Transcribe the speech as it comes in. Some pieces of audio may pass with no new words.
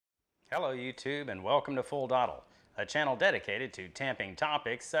Hello YouTube and welcome to Full Dottle, a channel dedicated to tamping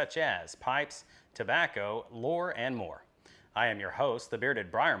topics such as pipes, tobacco, lore, and more. I am your host, the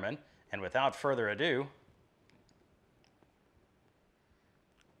Bearded Briarman, and without further ado,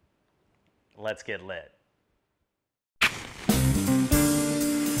 let's get lit.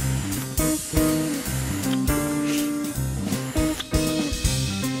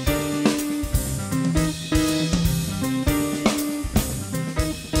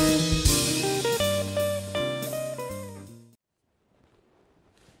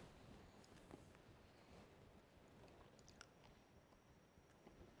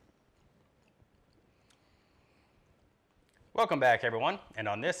 Welcome back everyone, and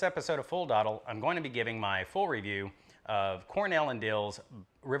on this episode of Full Dottle, I'm going to be giving my full review of Cornell Diehl's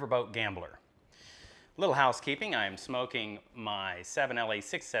Riverboat Gambler. Little housekeeping, I am smoking my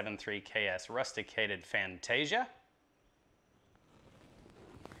 7LE673KS Rusticated Fantasia.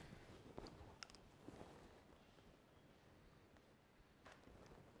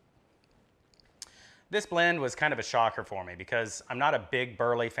 This blend was kind of a shocker for me because I'm not a big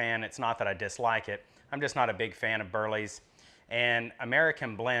Burley fan. It's not that I dislike it, I'm just not a big fan of Burleys. And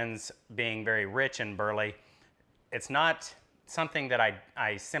American blends being very rich in Burley, it's not something that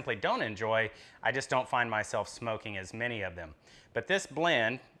I simply don't enjoy. I just don't find myself smoking as many of them. But this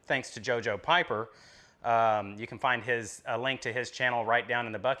blend, thanks to JoJo Piper, you can find a link to his channel right down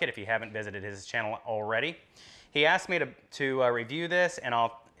in the bucket if you haven't visited his channel already. He asked me to review this, and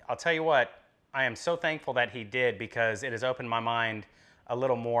I'll tell you what, I am so thankful that he did because it has opened my mind a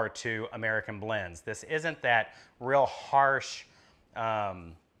little more to American blends. This isn't that real harsh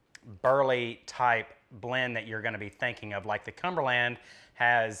Burley type blend that you're going to be thinking of. Like the Cumberland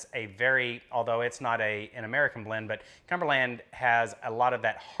has a very, although it's not an American blend, but Cumberland has a lot of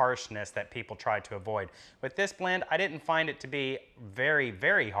that harshness that people try to avoid. With this blend, I didn't find it to be very,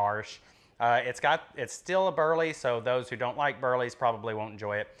 very harsh. It's still a Burley, so those who don't like Burleys probably won't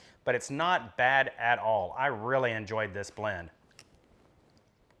enjoy it, but it's not bad at all. I really enjoyed this blend.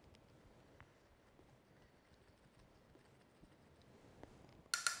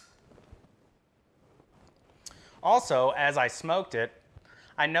 Also, as I smoked it,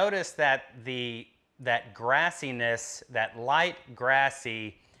 I noticed that that grassiness, that light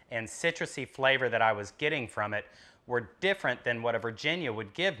grassy and citrusy flavor that I was getting from it were different than what a Virginia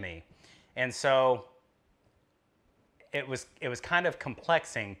would give me. And so it was kind of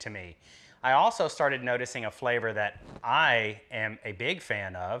complexing to me. I also started noticing a flavor that I am a big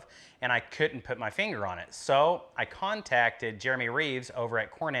fan of, and I couldn't put my finger on it. So I contacted Jeremy Reeves over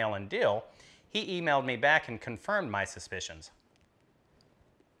at Cornell Diehl. He emailed me back and confirmed my suspicions.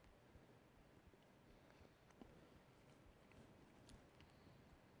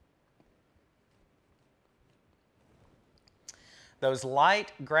 Those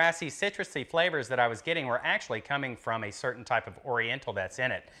light, grassy, citrusy flavors that I was getting were actually coming from a certain type of Oriental that's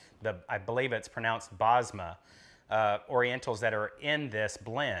in it. I believe it's pronounced Basma, Orientals that are in this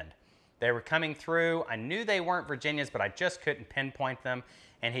blend. They were coming through. I knew they weren't Virginias, but I just couldn't pinpoint them,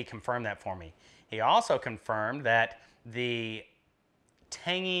 and he confirmed that for me. He also confirmed that the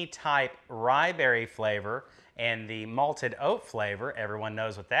tangy type rye berry flavor and the malted oat flavor, everyone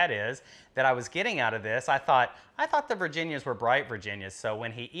knows what that is, that I was getting out of this, I thought the Virginias were bright Virginias. So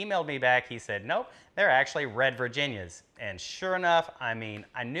when he emailed me back, he said, nope, they're actually red Virginias. And sure enough, I mean,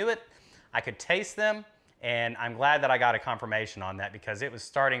 I knew it, I could taste them, and I'm glad that I got a confirmation on that because it was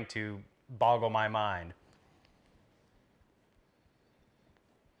starting to boggle my mind.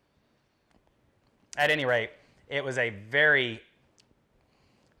 At any rate, it was a very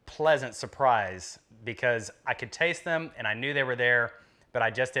pleasant surprise because I could taste them and I knew they were there, but I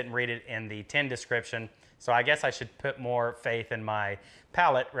just didn't read it in the tin description. So I guess I should put more faith in my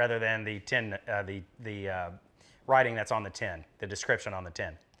palate rather than the tin, the writing that's on the tin, the description on the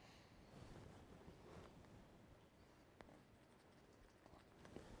tin.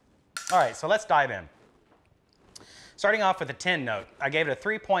 All right, so let's dive in. Starting off with the tin note, I gave it a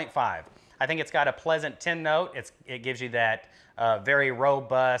 3.5. I think it's got a pleasant tin note. It gives you that very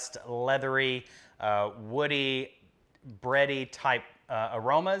robust, leathery, woody, bready type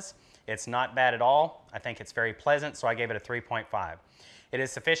aromas. It's not bad at all. I think it's very pleasant, so I gave it a 3.5. It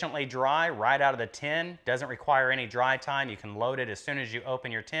is sufficiently dry right out of the tin. Doesn't require any dry time. You can load it as soon as you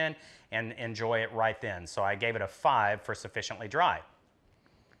open your tin and enjoy it right then. So I gave it a 5 for sufficiently dry.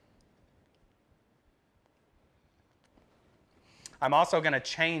 I'm also going to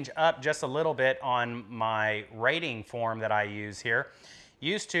change up just a little bit on my rating form that I use here.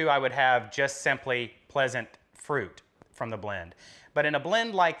 Used to, I would have just simply pleasant fruit from the blend. But in a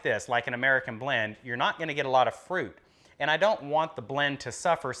blend like this, like an American blend, you're not going to get a lot of fruit. and I don't want the blend to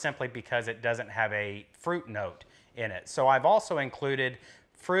suffer simply because it doesn't have a fruit note in it. So I've also included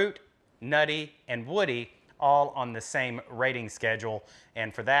fruit, nutty, and woody all on the same rating schedule,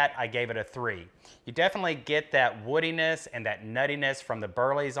 and for that I gave it a 3. You definitely get that woodiness and that nuttiness from the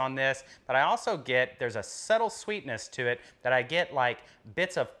burleys on this, but I also get, there's a subtle sweetness to it that I get like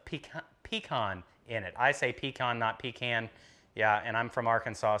bits of pecan in it. I say pecan, not pecan. Yeah, and I'm from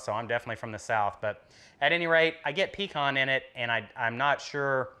Arkansas, so I'm definitely from the South, but at any rate, I get pecan in it, and I'm not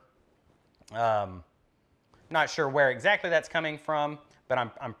sure where exactly that's coming from, but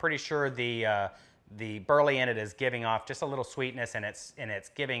I'm pretty sure the burley in it is giving off just a little sweetness, and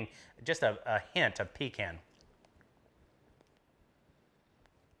it's giving just a hint of pecan.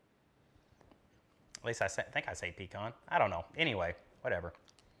 At least I think I say pecan. I don't know. Anyway, whatever.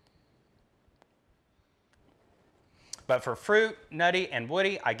 But for fruit, nutty, and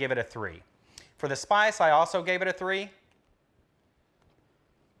woody, I give it a 3. For the spice, I also gave it a 3.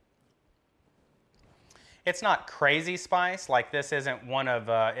 It's not crazy spice, like this isn't one of,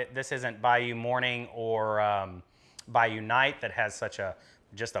 this isn't Bayou Morning or Bayou Night that has such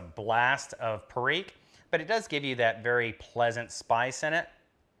just a blast of perique, but it does give you that very pleasant spice in it.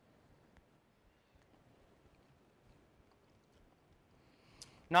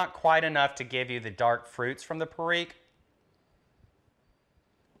 Not quite enough to give you the dark fruits from the perique,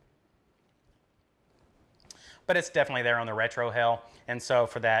 but it's definitely there on the retro hell, and so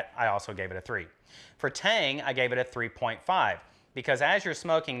for that, I also gave it a 3. For tang, I gave it a 3.5, because as you're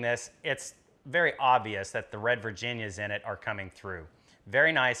smoking this, it's very obvious that the red Virginias in it are coming through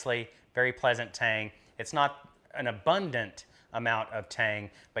very nicely, very pleasant tang. It's not an abundant amount of tang,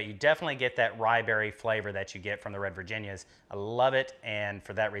 but you definitely get that rye berry flavor that you get from the red Virginias. I love it, and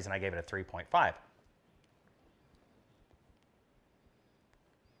for that reason, I gave it a 3.5.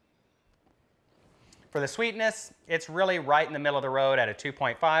 For the sweetness, it's really right in the middle of the road at a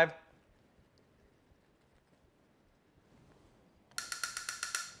 2.5.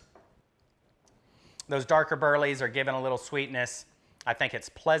 Those darker burleys are giving a little sweetness. I think it's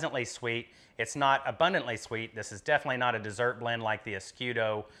pleasantly sweet. It's not abundantly sweet. This is definitely not a dessert blend like the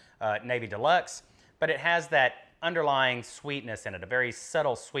Escudo Navy Deluxe, but it has that underlying sweetness in it, a very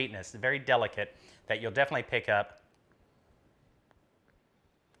subtle sweetness, very delicate, that you'll definitely pick up.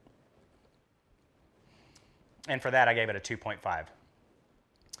 And for that, I gave it a 2.5.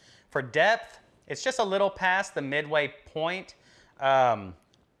 For depth, it's just a little past the midway point.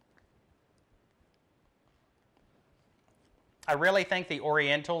 I really think the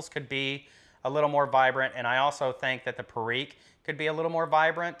Orientals could be a little more vibrant, and I also think that the Perique could be a little more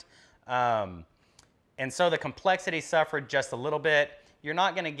vibrant. And so the complexity suffered just a little bit. You're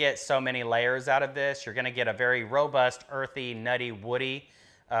not going to get so many layers out of this. You're going to get a very robust, earthy, nutty, woody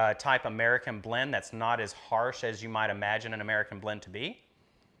type American blend that's not as harsh as you might imagine an American blend to be.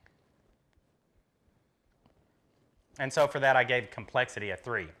 And so for that, I gave complexity a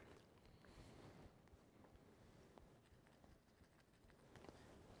 3.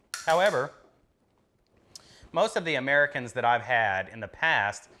 However, most of the Americans that I've had in the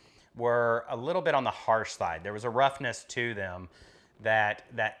past were a little bit on the harsh side. There was a roughness to them that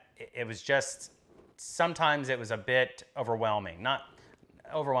it was just, sometimes it was a bit overwhelming. Not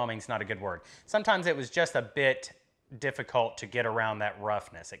overwhelming is not a good word. Sometimes it was just a bit difficult to get around that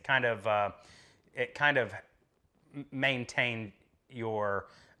roughness. It kind of maintained your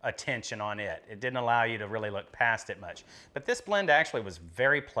attention on it. It didn't allow you to really look past it much. But this blend actually was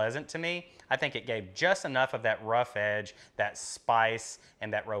very pleasant to me. I think it gave just enough of that rough edge, that spice,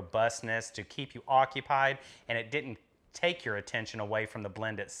 and that robustness to keep you occupied, and it didn't take your attention away from the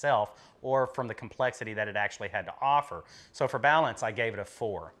blend itself or from the complexity that it actually had to offer. So for balance, I gave it a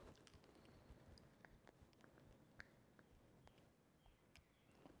 4.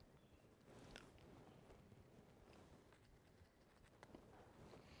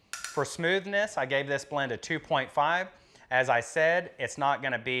 For smoothness, I gave this blend a 2.5. As I said, it's not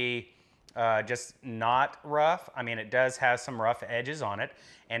going to be just not rough. I mean, it does have some rough edges on it,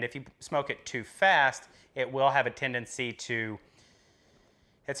 and if you smoke it too fast, it will have a tendency to,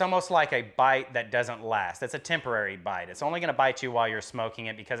 it's almost like a bite that doesn't last. It's a temporary bite. It's only going to bite you while you're smoking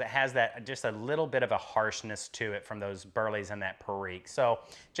it because it has that just a little bit of a harshness to it from those burleys and that Perique. So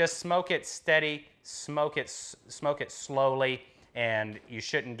just smoke it steady, smoke it slowly, and you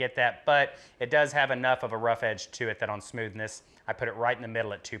shouldn't get that, but it does have enough of a rough edge to it that on smoothness, I put it right in the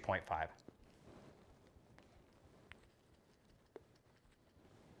middle at 2.5.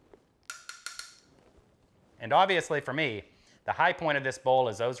 And obviously for me, the high point of this bowl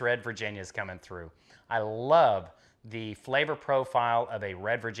is those red Virginias coming through. I love the flavor profile of a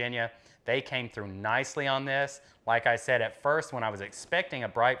red Virginia. They came through nicely on this. Like I said, at first when I was expecting a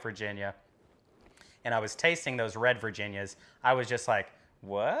bright Virginia and I was tasting those red Virginias, I was just like,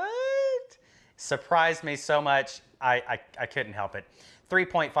 what? Surprised me so much, I couldn't help it.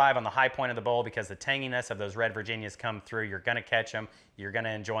 3.5 on the high point of the bowl because the tanginess of those red Virginias come through. You're gonna catch them. You're gonna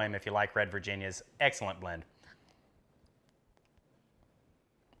enjoy them if you like red Virginias. Excellent blend.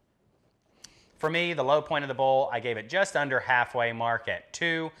 For me, the low point of the bowl, I gave it just under halfway mark at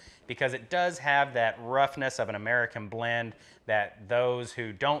 2 because it does have that roughness of an American blend that those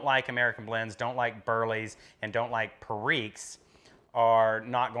who don't like American blends, don't like Burleys, and don't like Periques are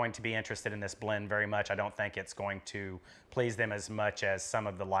not going to be interested in this blend very much. I don't think it's going to please them as much as some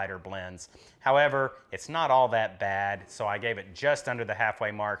of the lighter blends. However, it's not all that bad, so I gave it just under the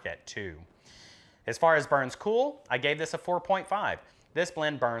halfway mark at 2. As far as burns cool, I gave this a 4.5. This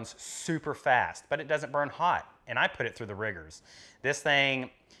blend burns super fast, but it doesn't burn hot, and I put it through the rigors. This thing,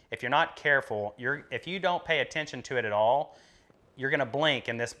 if you're not careful, if you don't pay attention to it at all, you're gonna blink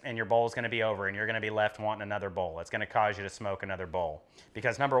and your bowl's gonna be over and you're gonna be left wanting another bowl. It's gonna cause you to smoke another bowl.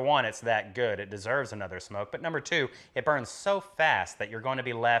 Because number one, it's that good, it deserves another smoke, but number two, it burns so fast that you're going to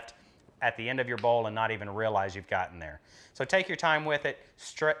be left at the end of your bowl and not even realize you've gotten there. So take your time with it,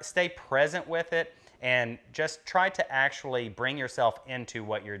 stay present with it, and just try to actually bring yourself into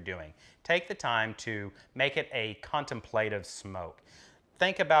what you're doing. Take the time to make it a contemplative smoke.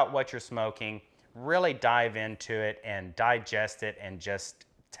 Think about what you're smoking, really dive into it and digest it and just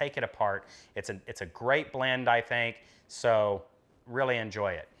take it apart. It's a great blend, I think, so really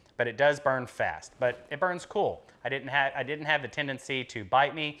enjoy it. But it does burn fast, but it burns cool. I didn't have the tendency to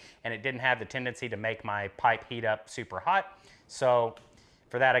bite me, and it didn't have the tendency to make my pipe heat up super hot, so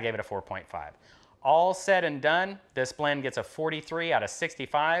for that I gave it a 4.5. All said and done, this blend gets a 43 out of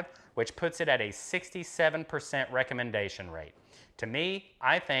 65, which puts it at a 67% recommendation rate. To me,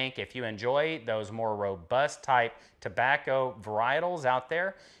 I think if you enjoy those more robust type tobacco varietals out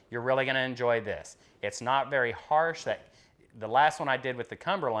there, you're really gonna enjoy this. It's not very harsh. The last one I did with the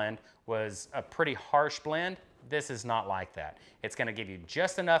Cumberland was a pretty harsh blend. This is not like that. It's gonna give you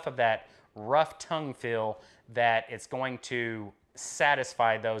just enough of that rough tongue feel that it's going to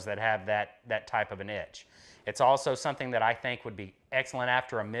satisfy those that have that type of an itch. It's also something that I think would be excellent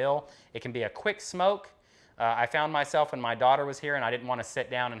after a meal. It can be a quick smoke. I found myself when my daughter was here and I didn't want to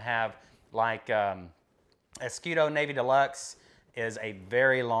sit down and have like Escudo Navy Deluxe is a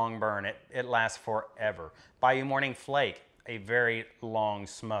very long burn. It lasts forever. Bayou Morning Flake, a very long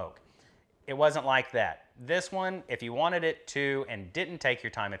smoke. It wasn't like that. This one, if you wanted it to and didn't take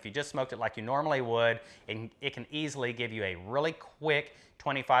your time, if you just smoked it like you normally would, it can easily give you a really quick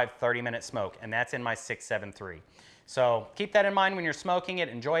 25-30 minute smoke, and that's in my 673. So keep that in mind when you're smoking it.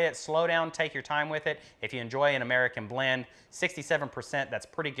 Enjoy it, slow down, take your time with it. If you enjoy an American blend, 67%, that's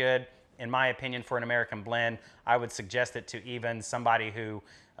pretty good in my opinion for an American blend. I would suggest it to even somebody who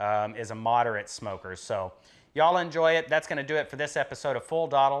is a moderate smoker. So y'all enjoy it. That's going to do it for this episode of Full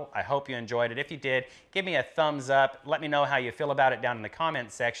Dottle. I hope you enjoyed it. If you did, give me a thumbs up. Let me know how you feel about it down in the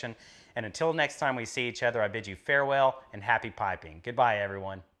comments section. And until next time we see each other, I bid you farewell and happy piping. Goodbye,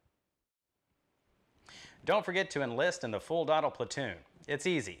 everyone. Don't forget to enlist in the Full Dottle platoon. It's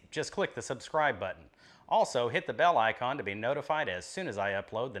easy. Just click the subscribe button. Also, hit the bell icon to be notified as soon as I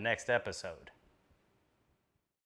upload the next episode.